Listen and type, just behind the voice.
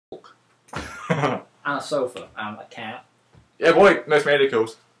a sofa and a cat. Yeah, boy, most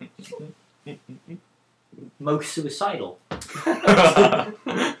medicals. Most suicidal. Let's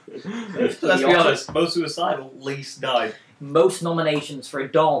be honest, most suicidal, least died. Most nominations for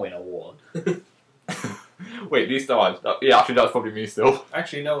a Darwin Award. Wait, these died. Yeah, actually, that's probably me still.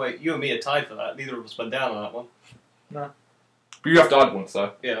 Actually, no, wait, you and me are tied for that. Neither of us went down on that one. No. But you have died once,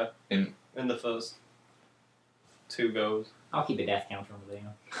 though. Yeah. In the first 2 goes. I'll keep a death counter on the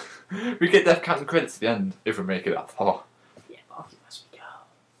video. We get death counts and credits at the end if we make it that far. Yeah, but I'll keep as we go.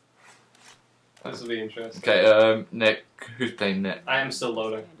 This will be interesting. Okay, Nick. Who's playing Nick? I am still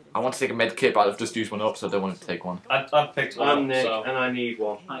loading. I want to take a med kit, but I've just used one up, so I don't want to take one. I've picked one. I'm Nick, so. and I need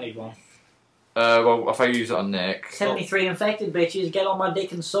one. I need one. Well, if I use it on Nick... 73 infected bitches, get on my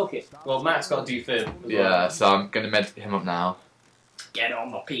dick and suck it. Well, Matt's got defib. Yeah, so I'm going to med him up now. Get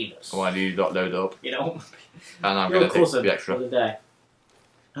on my penis. While you lot load up. You know? And I'm going to take the extra. For the day.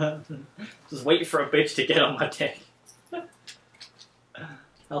 Just wait for a bitch to get on my dick.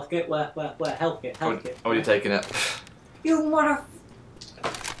 Health kit, where? Health kit, health kit. Oh, you're taking it. You mother...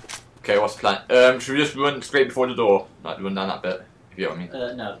 Okay, what's the plan? Should we just run straight before the door? Like, run down that bit, if you know what I mean?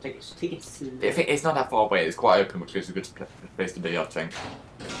 No, take it slow. It's not that far away, it's quite open, which is a good place to be, I think.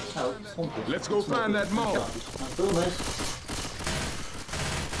 Oh, let's go find that mall. Boomers.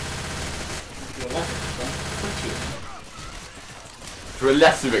 To a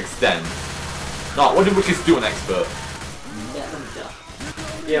lesser extent. No, what did we just do an expert?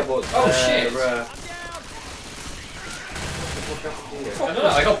 Yeah, but... Oh, shit! I don't know,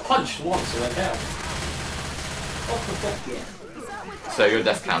 I got punched once and went down. What the fuck, yeah? So your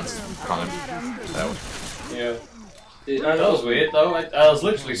death counts, kind of. Yeah. That was weird though. I was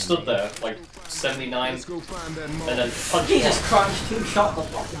literally stood there, like 79, and then punched Jesus once. Christ, 2 shot the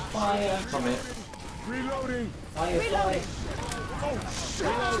fucking fire. Come here. Reloading. Fire.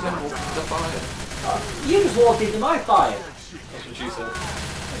 Fire. You just walked into my fire. That's what she said.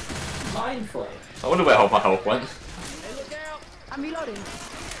 Mindful. I wonder where my health went. I'm reloading.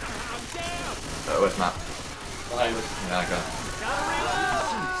 Where's Matt? Behind us. Yeah, okay.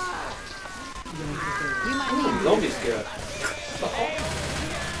 You might need Zombie scare.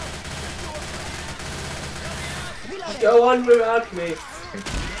 Go on without me.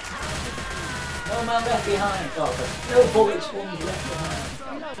 No man left behind. Oh, but no bullet sponge left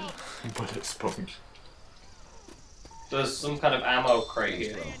behind. Bullet sponge. There's some kind of ammo crate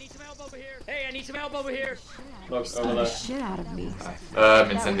here though. Hey, I need some help over here. Look over the there. shit out of me.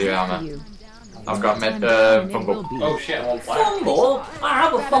 Incendiary armor. I've got fungal. Oh shit, I'm on fire. Fumble? I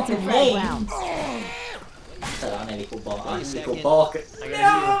have a fucking name. I nearly called Barker. I nearly called Barker.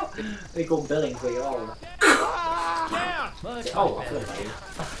 No! They called Billings for you all. Oh, I feel like you.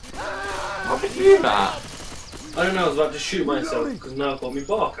 What did you do that? I don't know, I was about to shoot myself because now called me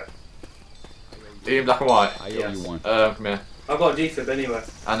Barker. Are you in black and white? Yes. Come here. I've got a defib anyway.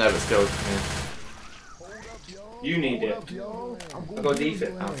 I know, but still, come here. You need it. I've got a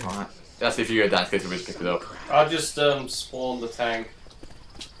defib. Oh, alright. That's if you go downstairs, we'll just pick it up. I'll just spawn the tank.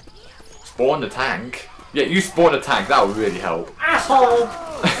 Spawn the tank? Yeah, you spawn a tank, that would really help. Asshole!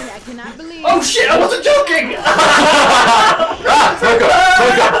 I cannot believe. Oh shit, I wasn't joking! Ah! Smoke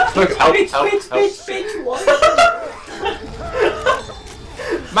up! Help, Bitch, what?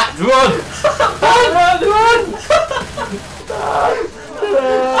 Matt, run! Run!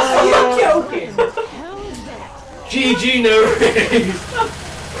 Are you joking? GG no raise!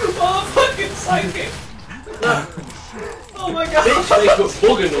 Oh, fucking psychic! Oh my god! Bitch Facebook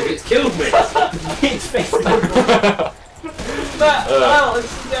bugger nuggets killed me! Bitch face. Matt, wow, it's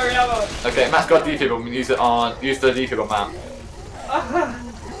scary ammo! Okay, Matt's got defib, I'm gonna use the defib on Matt.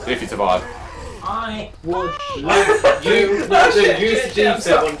 If you survive. I would Use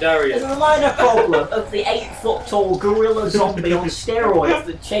defib on Darius. There's a minor problem of the 8-foot-tall gorilla zombie on steroids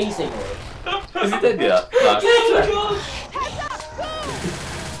that's chasing me. Is he dead yet? No.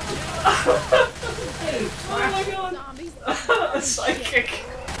 Oh my god! Psychic!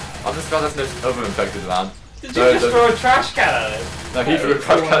 I'm just glad there's no other infected man. Did you just throw a trash can at it? No, he threw a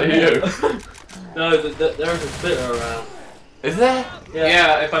trash can at you. No, there's a spitter around. Is there?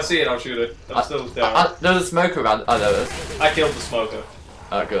 Yeah, if I see it, I'll shoot it. I'm still down. There's a smoker around. I know this. I killed the smoker.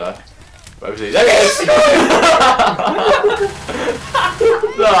 Oh, good. Where was he? There he is!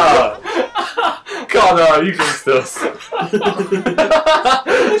 No! God, no, you jinxed us.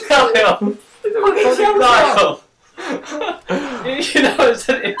 Kyle! You know,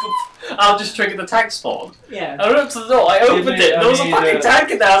 I'll just trigger the tank spawn. Yeah. I went up to the door, I opened it, and there was a fucking tank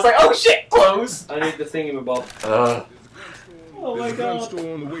in there. I was like, oh shit, close! I need the thingamabob. Oh my god.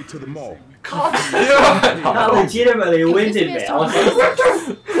 Store on the way to the mall. That legitimately winded me. I was like,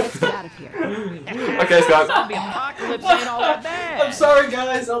 Let's get out of here. Okay, Okay, let's go. The apocalypse ain't all that bad. I'm sorry,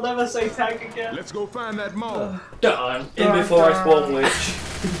 guys. I'll never say tank again. Let's go find that mall. Done. In before I spawn witch.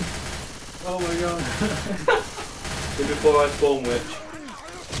 Oh my god. In before I spawn witch.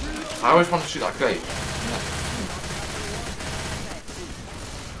 I always want to shoot that crate.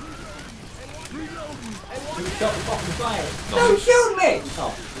 Who shot the fucking fire? No. Don't shoot me!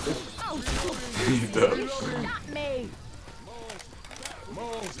 Oh. You don't. Not me.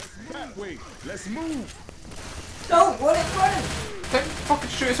 Malls that way. Let's move. Don't run it, run it! Don't fucking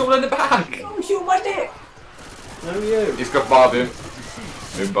shoot us all in the back. Don't shoot my dick! No, you. He's got bar boom.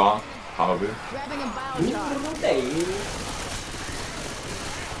 Boom bar. Hammer boom. Grabbing a biochar.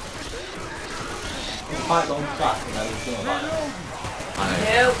 Quite long track, you know, it's not like that. I know.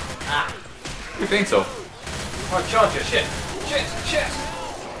 Help! Ah! You think so? Oh, charge it. Shit.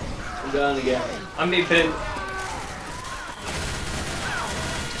 I'm down again. I'm being pinned.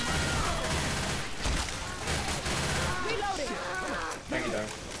 Reloading. Thank you, Darren.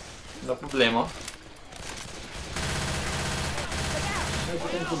 No problemo.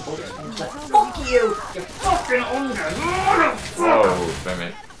 Fuck you! You fucking under! Whoa, wait a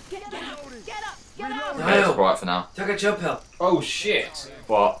minute. Get up. Get up. Okay, it's alright for now. Take a jump help. Oh shit.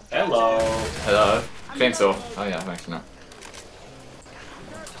 What? Hello. Hello? Think so. Oh yeah, thanks for now.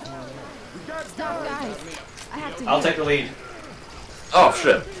 Stop, guys. I have to. I'll take the lead. Oh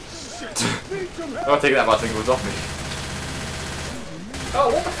shit. I'm taking that bad was off me. Oh,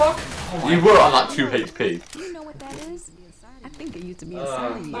 what the fuck? You were on like 2 HP. Do you know what that is? I think it used to be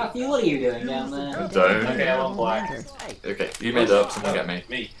inside of you. Matthew, what are you doing down there? Don't. Okay, I'm on black. Okay, you made it up, someone get me.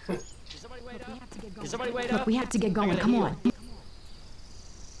 Me. Somebody wait Look, up. we have to get going. Come on.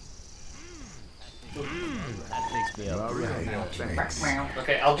 That takes me up. All right. Thanks.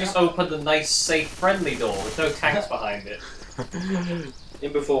 Okay, I'll just open the nice, safe, friendly door with no tanks behind it.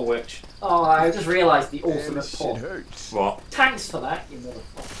 In before witch. Oh, I just realised the Man, ultimate this shit pun. hurts. What? Thanks for that, you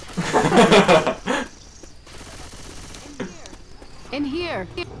motherfucker. In here.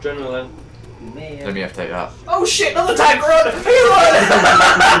 Adrenaline. Man. Let me have to take that. Oh shit, another tank run! Run!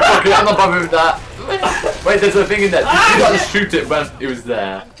 Fucking, I'm not bothered with that. Wait, there's a thing in there. You gotta shoot it when it was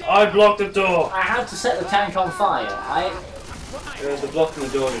there. I blocked the door. I had to set the tank on fire. The blocking the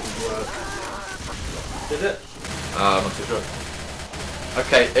door didn't work. Did it? I'm not too sure.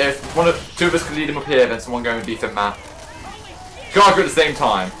 Okay, if two of us can lead him up here, then someone go and defend Matt. Can't go at the same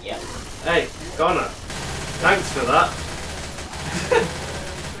time. Yeah. Hey, Connor. Thanks for that.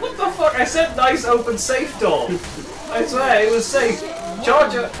 What the fuck? I said nice open safe door. I swear, it was safe.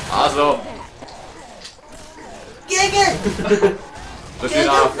 Charger. Asshole. Get it! Just Get do it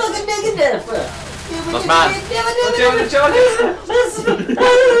now. fucking digging there for. That's mad. The charger.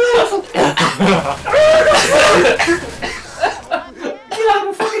 You have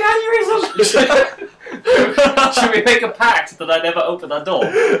a fucking aneurysm! Should we make a pact that I never open that door?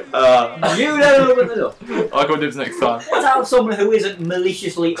 You never open the door. I'll go dibs next time. What out of someone who isn't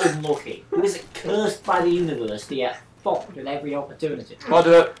maliciously unlucky? Who isn't cursed by the universe to get fucked at every opportunity? I'll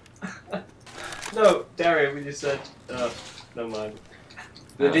do it. No, Darian, we just said. Never mind.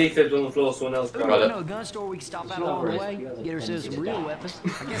 The defib's on the floor, someone else Got grabbed it. it. know a gun store we can stop It's out not along the risk. way. You gotta Get ourselves fence some it real down. weapons. I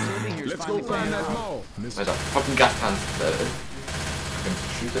guess everything here's Let's go finally find paying that off. mall. Wait, that fucking gas cans there. Can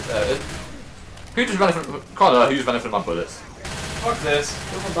shoot it there. Who just ran from Connor? Who's running from my bullets? Fuck this.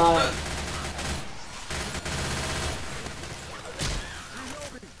 Come on,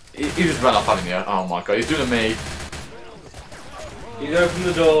 He just ran off on me. Oh my god, he's doing me. He's opened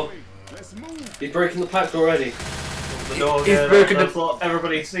the door. Let's move. He's breaking the pact already. The door He's again. broken the- That's what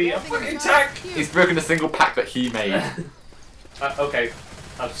everybody see a fucking tank. He's broken a single pack that he made. Okay,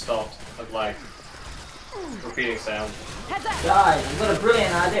 I've stopped. I've lagged. Repeating sound. Heads up. Guys, I've got a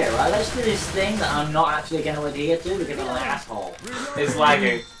brilliant idea, right? Let's do this thing that I'm not actually going to adhere to because I'm an asshole. It's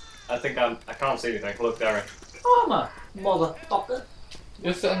lagging. I think I can't see anything. Look, Darren. Armour, motherfucker.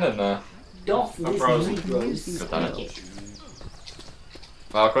 You're sitting in there. Doff I'm this frozen. Negroes. God damn it.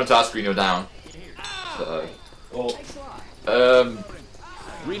 Well, according to our screen, you're down. So,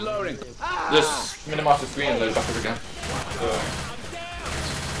 Reloading. just minimize the screen and load back up again.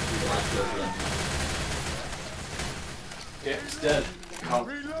 Yeah, it's dead. Can't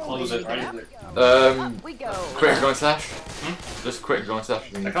close it or anything. We go. Quick going slash. Just quick going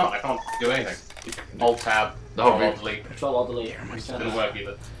slash. I can't do anything. Alt tab. The whole Alt thing. delete. Control or delete. Didn't work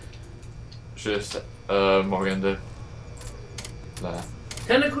either. Just, what are we gonna do? There.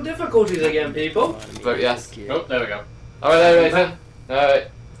 Technical difficulties again, people. Vote yes. Oh, there we go. Alright, there, Nathan. Alright.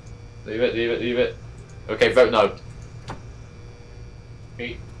 Leave it. Okay, vote no.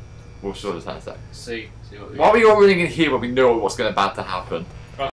 Me. We'll sort this out in a sec. See what we Why are we all running in here when we know what's going to bad to happen?